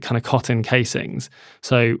 like kind of cotton casings.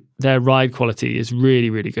 So their ride quality is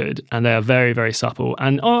really, really good, and they are very, very supple.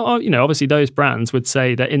 And obviously those brands would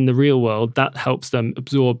say that in the real world that helps them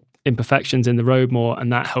absorb imperfections in the road more,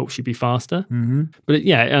 and that helps you be faster. Mm-hmm. But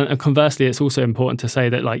and conversely, it's also important to say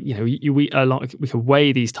that we can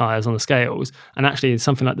weigh these tires on the scales, and actually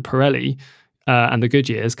something like the Pirelli and the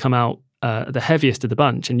Goodyears come out the heaviest of the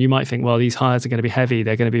bunch, and you might think, well, these tires are going to be heavy,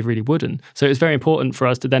 they're going to be really wooden. So it's very important for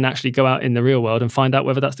us to then actually go out in the real world and find out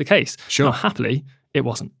whether that's the case. Sure. Now, happily, it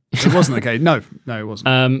wasn't. It wasn't the case. No, it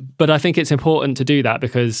wasn't. But I think it's important to do that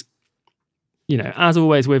because, as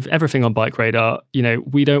always with everything on Bike Radar,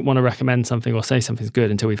 we don't want to recommend something or say something's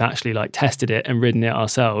good until we've actually tested it and ridden it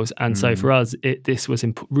ourselves. And so for us, this was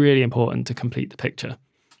really important to complete the picture.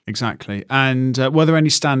 Exactly. And were there any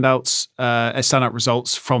standout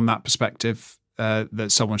results from that perspective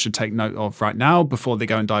that someone should take note of right now before they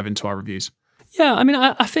go and dive into our reviews? Yeah, I mean,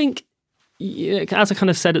 I think, as I kind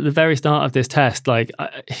of said at the very start of this test, I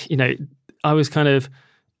was kind of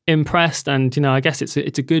impressed, and I guess it's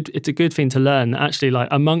a good thing to learn that actually,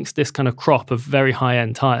 amongst this kind of crop of very high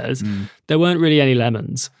end tires, there weren't really any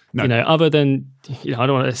lemons. No. Other than, I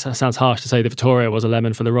don't want to, it sounds harsh to say the Vittoria was a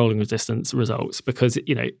lemon for the rolling resistance results, because,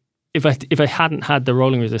 if I hadn't had the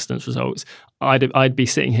rolling resistance results, I'd be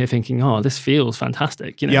sitting here thinking, oh, this feels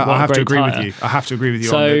fantastic. I have to agree with you. I have to agree with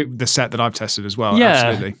you on the set that I've tested as well.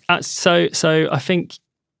 Yeah, absolutely. So I think,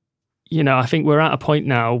 I think we're at a point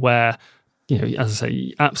now where, as I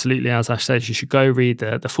say, absolutely, as Ash says, you should go read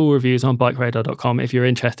the full reviews on bikeradar.com if you're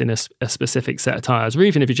interested in a specific set of tyres, or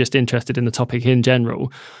even if you're just interested in the topic in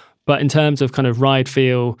general. But in terms of kind of ride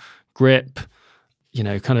feel, grip,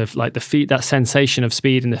 kind of like the feet, that sensation of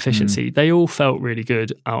speed and efficiency, they all felt really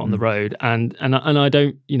good out on the road. And I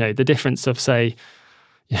don't, the difference of, say,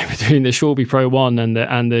 between the Shorby Pro 1 and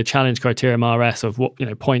the Challenge Criterium RS of what,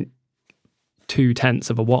 0.2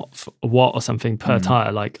 of a watt or something per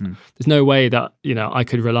tire. There's no way that, I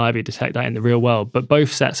could reliably detect that in the real world. But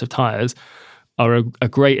both sets of tires are a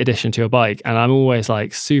great addition to your bike. And I'm always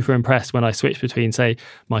super impressed when I switch between, say,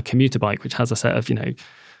 my commuter bike, which has a set of,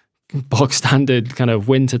 bog standard kind of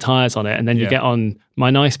winter tires on it. And then you get on my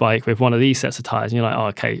nice bike with one of these sets of tires and you're like, oh,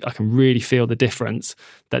 okay, I can really feel the difference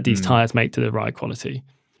that these tires make to the ride quality.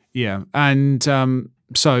 Yeah. And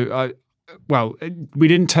we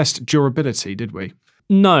didn't test durability, did we?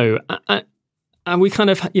 No. And we kind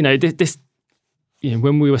of,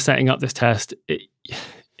 when we were setting up this test,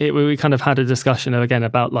 we kind of had a discussion again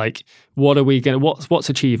about what's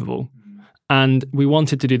achievable. And we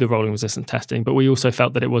wanted to do the rolling resistance testing, but we also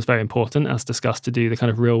felt that it was very important, as discussed, to do the kind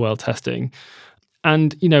of real world testing.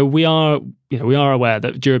 And, we are aware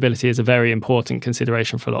that durability is a very important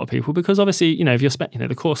consideration for a lot of people, because obviously, if you're spending,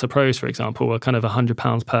 the Corsa Pros, for example, are kind of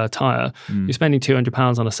 £100 per tyre. You're spending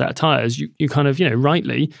 £200 on a set of tyres. You kind of,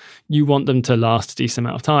 rightly, you want them to last a decent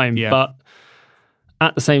amount of time. Yeah. But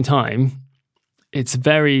at the same time, it's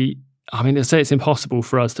it's impossible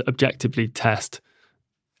for us to objectively test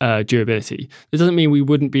durability. It doesn't mean we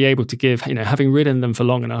wouldn't be able to give, having ridden them for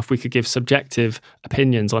long enough, we could give subjective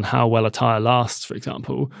opinions on how well a tyre lasts, for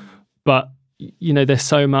example. But, there's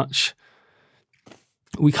so much,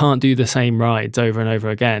 we can't do the same rides over and over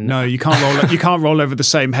again. No, you can't roll over the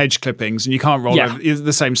same hedge clippings, and you can't roll over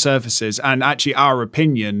the same surfaces. And actually our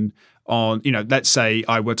opinion on, let's say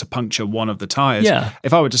I were to puncture one of the tyres. Yeah.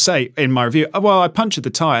 If I were to say in my review, well, I punctured the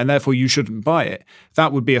tyre and therefore you shouldn't buy it,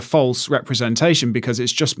 that would be a false representation, because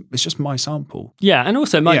it's just my sample. Yeah, and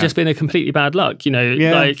also it might just been a completely bad luck,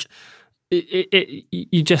 what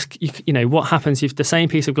happens if the same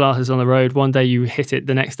piece of glass is on the road, one day you hit it,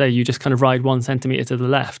 the next day you just kind of ride 1 centimetre to the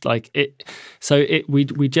left.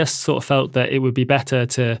 We just sort of felt that it would be better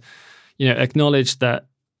to, acknowledge that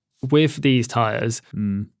with these tyres,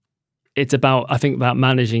 it's about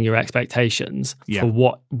managing your expectations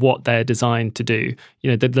for what they're designed to do.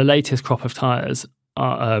 The latest crop of tyres,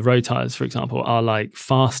 road tyres, for example, are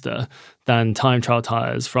faster than time trial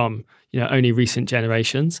tyres from only recent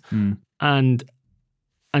generations. And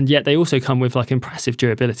And yet they also come with like impressive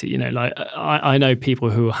durability. You know, like I know people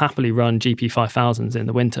who will happily run GP5000s in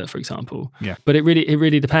the winter, for example. Yeah. But it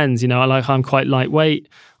really depends. You know, I'm quite lightweight.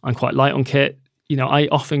 I'm quite light on kit. You know, I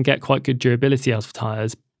often get quite good durability out of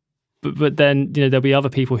tyres. But then, you know, there'll be other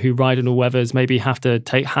people who ride in all weathers, maybe have to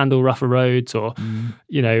handle rougher roads or,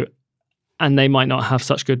 you know, and they might not have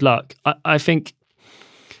such good luck. I think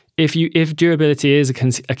if durability is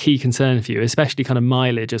a key concern for you, especially kind of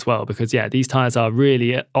mileage as well, because these tyres are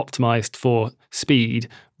really optimized for speed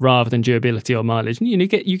rather than durability or mileage. And, you know,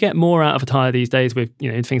 you get more out of a tyre these days with,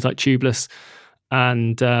 you know, things like tubeless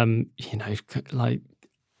and, you know,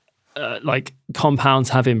 like compounds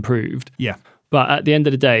have improved. Yeah. But at the end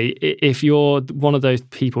of the day, if you're one of those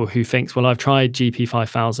people who thinks, well, I've tried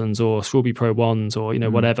GP5000s or Strawberry Pro 1s or, you know,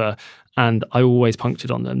 whatever, and I always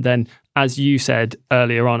punctured on them, then as you said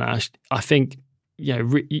earlier on, Ash, I think, you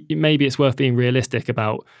know, maybe it's worth being realistic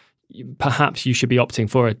about perhaps you should be opting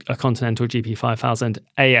for a Continental GP5000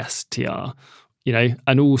 ASTR, you know,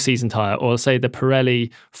 an all-season tyre, or say the Pirelli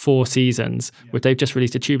 4 Seasons, which they've just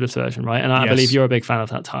released a tubeless version, right? And I believe you're a big fan of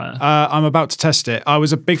that tyre. I'm about to test it. I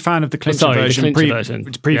was a big fan of the Clincher version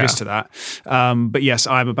previous to that. But yes,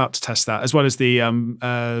 I'm about to test that, as well as the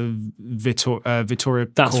Vittoria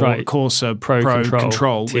Corsa Pro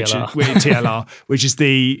Control, TLR. which is TLR, which is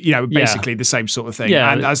the, you know, basically the same sort of thing,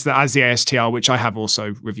 and as the ASTR, which I have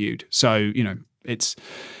also reviewed. So, you know,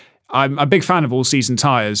 I'm a big fan of all-season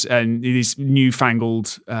tyres and these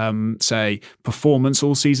newfangled, say, performance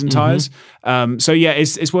all-season tyres. So yeah,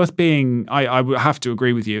 it's worth being. I would have to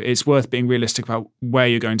agree with you. It's worth being realistic about where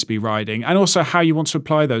you're going to be riding and also how you want to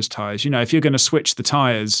apply those tyres. You know, if you're going to switch the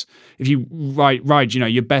tyres, if you ride, you know,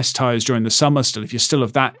 your best tyres during the summer still, if you're still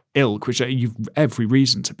of that ilk, which you've every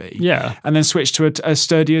reason to be, and then switch to a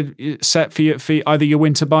sturdier set for either your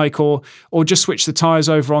winter bike or just switch the tyres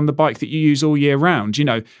over on the bike that you use all year round. You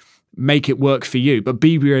know. Make it work for you, but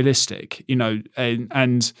be realistic, you know,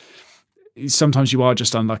 and sometimes you are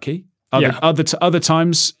just unlucky. Other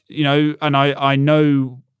times, you know, and I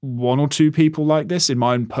know one or two people like this in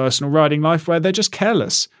my own personal riding life where they're just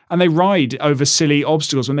careless and they ride over silly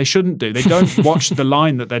obstacles when they shouldn't do. They don't watch the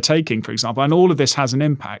line that they're taking, for example, and all of this has an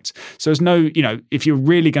impact. So there's no, you know, if you're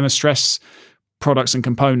really going to stress products and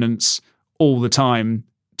components all the time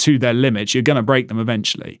to their limits, you're going to break them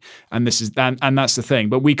eventually, and that's the thing.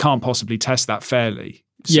 But we can't possibly test that fairly,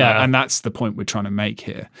 and that's the point we're trying to make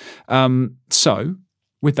here. So,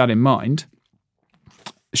 with that in mind,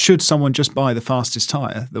 should someone just buy the fastest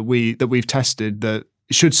tire that we've tested? That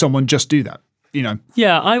should someone just do that? You know?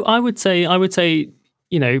 Yeah, I would say,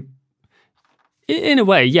 you know, in a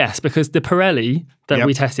way, yes, because the Pirelli that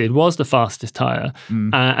we tested was the fastest tire,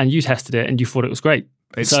 and you tested it and you thought it was great.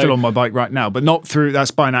 It's still on my bike right now, but not through.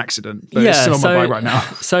 That's by an accident. But it's still on my bike right now.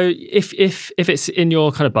 So if it's in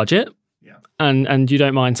your kind of budget, and you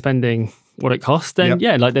don't mind spending what it costs, then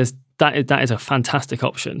like that is a fantastic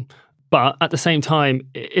option. But at the same time,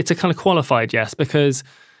 it's a kind of qualified yes, because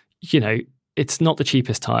you know it's not the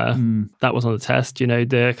cheapest tire that was on the test. You know,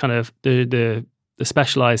 the kind of the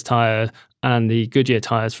Specialized tire and the Goodyear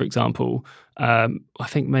tires, for example, I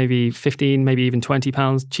think maybe 15, maybe even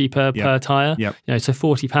 £20 cheaper per tire. You know, so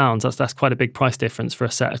 £40, that's quite a big price difference for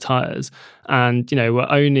a set of tires. And, you know, we're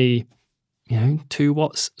only, you know, 2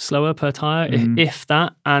 watts slower per tire, if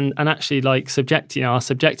that. And actually, like, our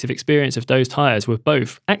subjective experience of those tires were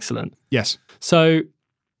both excellent. Yes. So,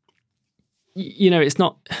 you know, it's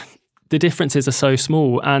not, the differences are so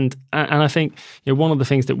small. And I think, you know, one of the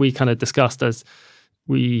things that we kind of discussed as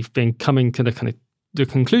we've been coming to the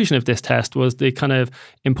conclusion of this test was the kind of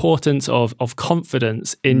importance of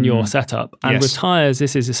confidence in your setup. And with tyres,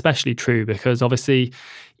 this is especially true because obviously,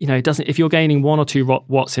 you know, it doesn't, if you're gaining 1 or 2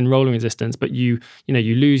 watts in rolling resistance, but you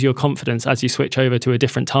lose your confidence as you switch over to a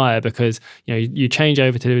different tyre because, you know, you change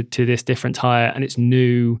over to this different tyre and it's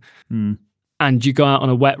new and you go out on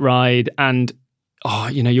a wet ride and,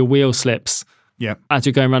 you know, your wheel slips as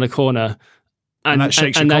you're going around a corner. And that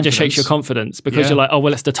just shakes your confidence because you're like, oh,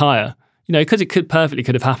 well, it's the tyre. You know, because it could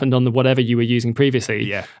have happened on the whatever you were using previously.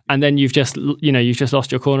 Yeah. And then you've just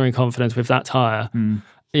lost your cornering confidence with that tyre.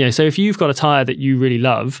 You know, so if you've got a tyre that you really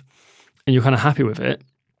love and you're kind of happy with it,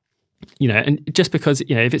 you know, and just because,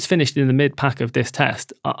 you know, if it's finished in the mid-pack of this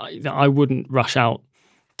test, I wouldn't rush out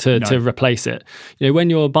to replace it. You know, when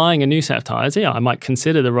you're buying a new set of tyres, I might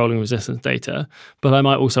consider the rolling resistance data, but I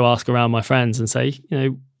might also ask around my friends and say, you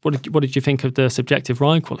know, what did you think of the subjective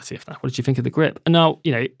ride quality of that? What did you think of the grip? And now,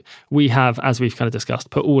 you know, we have, as we've kind of discussed,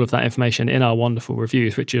 put all of that information in our wonderful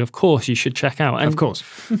reviews, which of course you should check out. And, of course.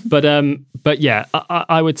 but yeah,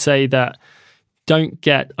 I would say that don't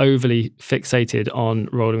get overly fixated on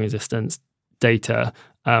rolling resistance data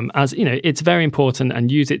as you know, it's very important,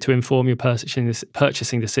 and use it to inform your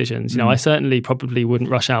purchasing decisions. You know, I certainly probably wouldn't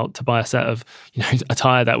rush out to buy a set of, you know, a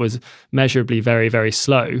tire that was measurably very, very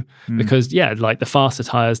slow, because like the faster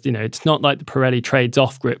tires, you know, it's not like the Pirelli trades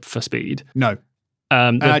off grip for speed. No.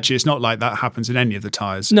 Actually, it's not like that happens in any of the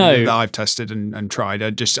tyres that I've tested and tried.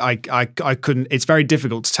 I couldn't. It's very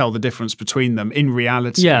difficult to tell the difference between them in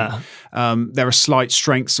reality. Yeah, there are slight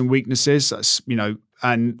strengths and weaknesses. That's, you know,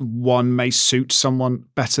 and one may suit someone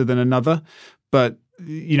better than another. But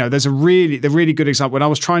you know, there's the really good example when I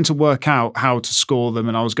was trying to work out how to score them,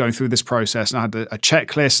 and I was going through this process, and I had a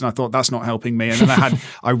checklist, and I thought that's not helping me. And then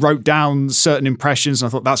I wrote down certain impressions, and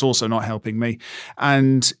I thought that's also not helping me.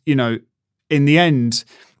 And you know, in the end,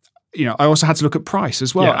 you know, I also had to look at price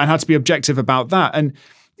as well, and had to be objective about that. And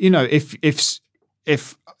you know, if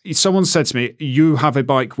someone said to me, "You have a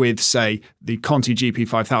bike with, say, the Conti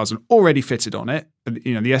GP5000 already fitted on it,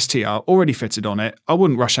 you know, the STR already fitted on it," I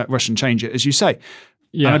wouldn't rush and change it, as you say.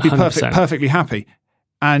 Yeah, and I'd be perfectly happy.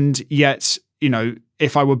 And yet, you know,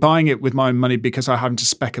 if I were buying it with my own money because I had to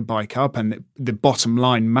spec a bike up, and the bottom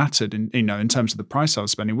line mattered, in terms of the price I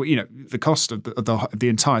was spending, you know, the cost of the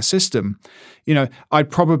entire system, you know, I'd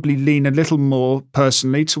probably lean a little more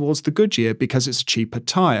personally towards the Goodyear because it's a cheaper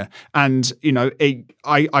tire, and you know,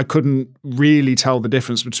 I couldn't really tell the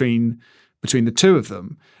difference between the two of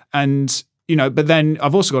them, and you know, but then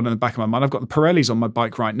I've also got in the back of my mind, I've got the Pirellis on my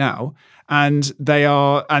bike right now, and they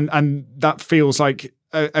are, and that feels like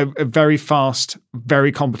a very fast,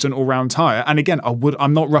 very competent all-round tyre. And again,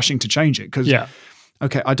 I'm not rushing to change it because,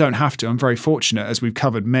 okay, I don't have to. I'm very fortunate, as we've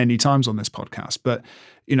covered many times on this podcast. But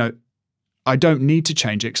you know, I don't need to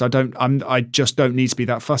change it because I just don't need to be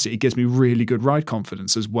that fussy. It gives me really good ride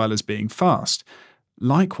confidence as well as being fast.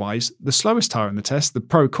 Likewise, the slowest tyre in the test, the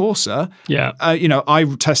Pro Corsa. You know, I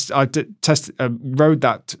rode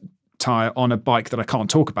that tyre on a bike that I can't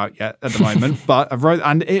talk about yet at the moment, but I've rode,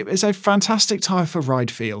 and it is a fantastic tyre for ride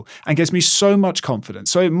feel and gives me so much confidence.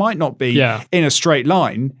 So it might not be in a straight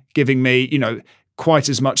line giving me, you know, quite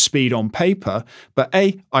as much speed on paper, but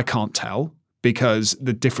I can't tell because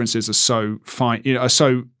the differences are so fine, you know, are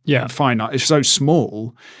so finite, it's so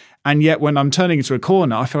small. And yet when I'm turning into a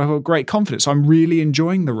corner, I feel like I've got great confidence. So I'm really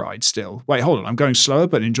enjoying the ride still. Wait, hold on. I'm going slower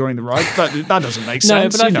but enjoying the ride? That doesn't make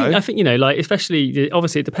sense. No, but I think, you know, like, especially,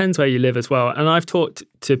 obviously it depends where you live as well. And I've talked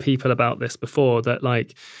to people about this before, that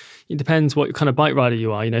like, it depends what kind of bike rider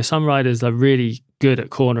you are. You know, some riders are really good at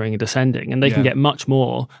cornering and descending, and they can get much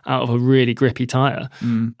more out of a really grippy tire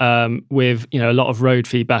with, you know, a lot of road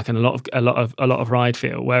feedback and a lot of ride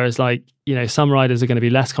feel. Whereas, like, you know, some riders are going to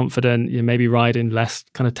be less confident, you know, maybe ride in less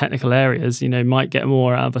kind of technical areas, you know, might get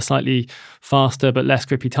more out of a slightly faster but less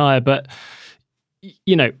grippy tire. But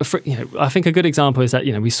you know, I think a good example is that,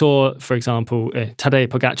 you know, we saw, for example, Tadej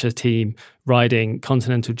Pogacar's team riding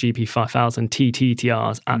Continental GP5000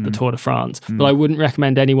 TTRs at the Tour de France. But I wouldn't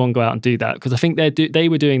recommend anyone go out and do that, because I think they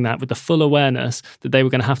were doing that with the full awareness that they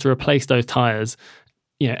were going to have to replace those tyres,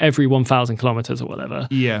 you know, every 1,000 kilometers or whatever.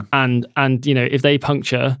 Yeah. And you know, if they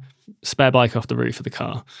puncture, spare bike off the roof of the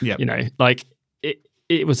car. Yeah. You know, like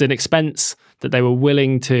it was an expense that they were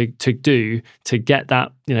willing to do to get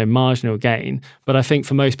that, you know, marginal gain. But I think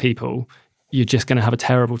for most people, you're just going to have a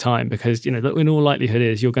terrible time, because, you know, in all likelihood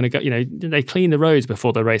is you're going to go, you know, they clean the roads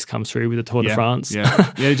before the race comes through with the Tour de France.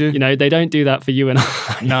 Yeah, they do. You know, they don't do that for you and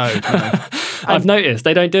I. No. I've noticed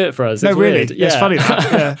they don't do it for us. It's really weird. It's funny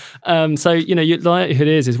that. Yeah. So, you know, the likelihood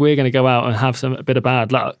is we're going to go out and have a bit of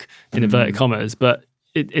bad luck in inverted commas, but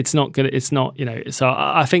it's not good. It's not, you know. So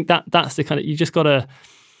I think that's the kind of, you just got to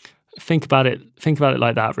think about it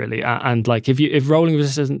like that, really. And like, if rolling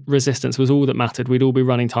resistance was all that mattered, we'd all be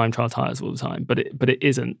running time trial tires all the time. But it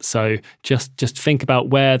isn't. So just think about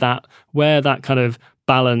where that kind of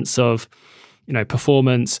balance of, you know,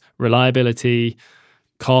 performance, reliability,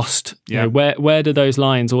 cost, you know, where do those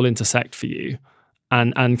lines all intersect for you,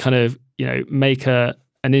 and kind of, you know, make an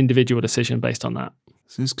individual decision based on that.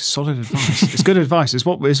 It's solid advice. It's good advice. It's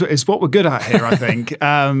what we're good at here, I think.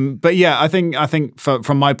 But yeah, I think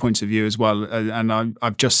from my point of view as well, and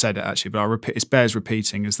I've just said it actually, but it bears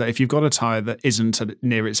repeating, is that if you've got a tyre that isn't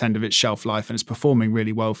near its end of its shelf life and it's performing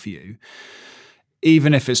really well for you,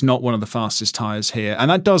 even if it's not one of the fastest tyres here,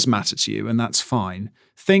 and that does matter to you, and that's fine,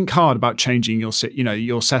 think hard about changing your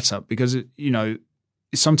setup, because you know,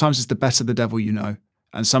 sometimes it's the better the devil you know.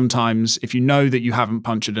 And sometimes if you know that you haven't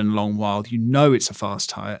punctured in a long while, you know it's a fast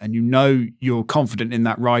tyre, and you know you're confident in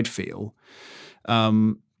that ride feel,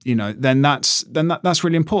 you know, then that's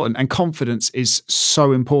really important. And confidence is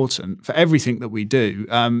so important for everything that we do.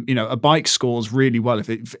 You know, a bike scores really well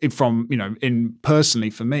if from, you know, personally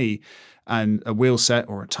for me, and a wheel set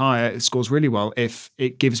or a tyre, it scores really well if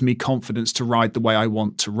it gives me confidence to ride the way I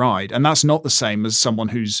want to ride. And that's not the same as someone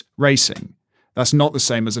who's racing. That's not the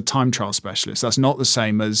same as a time trial specialist. That's not the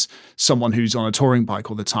same as someone who's on a touring bike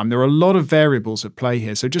all the time. There are a lot of variables at play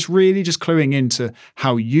here. So just really just cluing into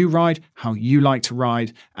how you ride, how you like to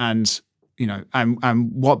ride, and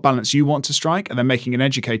and what balance you want to strike, and then making an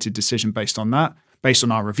educated decision based on that, based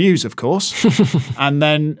on our reviews, of course. and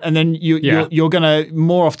then you're going to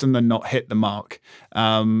more often than not hit the mark.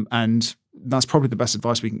 And that's probably the best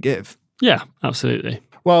advice we can give. Yeah, absolutely.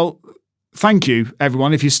 Well, thank you,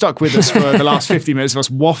 everyone, if you stuck with us for the last 50 minutes of us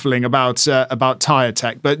waffling about tyre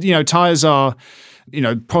tech. But, tyres are,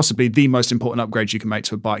 possibly the most important upgrade you can make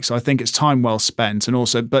to a bike. So I think it's time well spent. And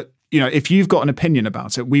also, but, if you've got an opinion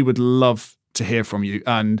about it, we would love to hear from you,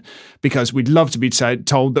 and because we'd love to be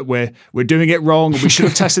told that we're doing it wrong, or we should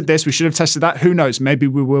have tested this, we should have tested that. Who knows? Maybe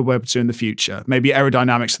we will be able to in the future. Maybe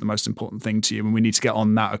aerodynamics are the most important thing to you, and we need to get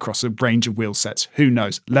on that across a range of wheel sets. Who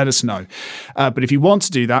knows? Let us know. But if you want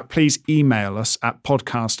to do that, please email us at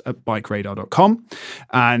podcast@bikeradar.com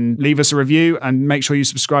and leave us a review, and make sure you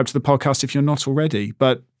subscribe to the podcast if you're not already.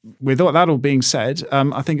 But with that all being said,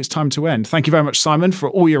 I think it's time to end. Thank you very much, Simon, for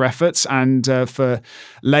all your efforts and for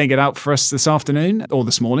laying it out for us this afternoon or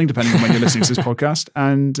this morning, depending on when you're listening to this podcast.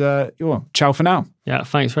 And ciao for now. Yeah,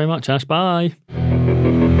 thanks very much, Ash. Bye.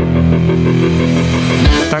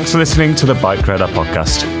 Thanks for listening to the Bike Radar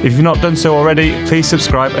podcast. If you've not done so already, please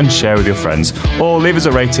subscribe and share with your friends, or leave us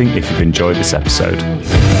a rating if you've enjoyed this episode.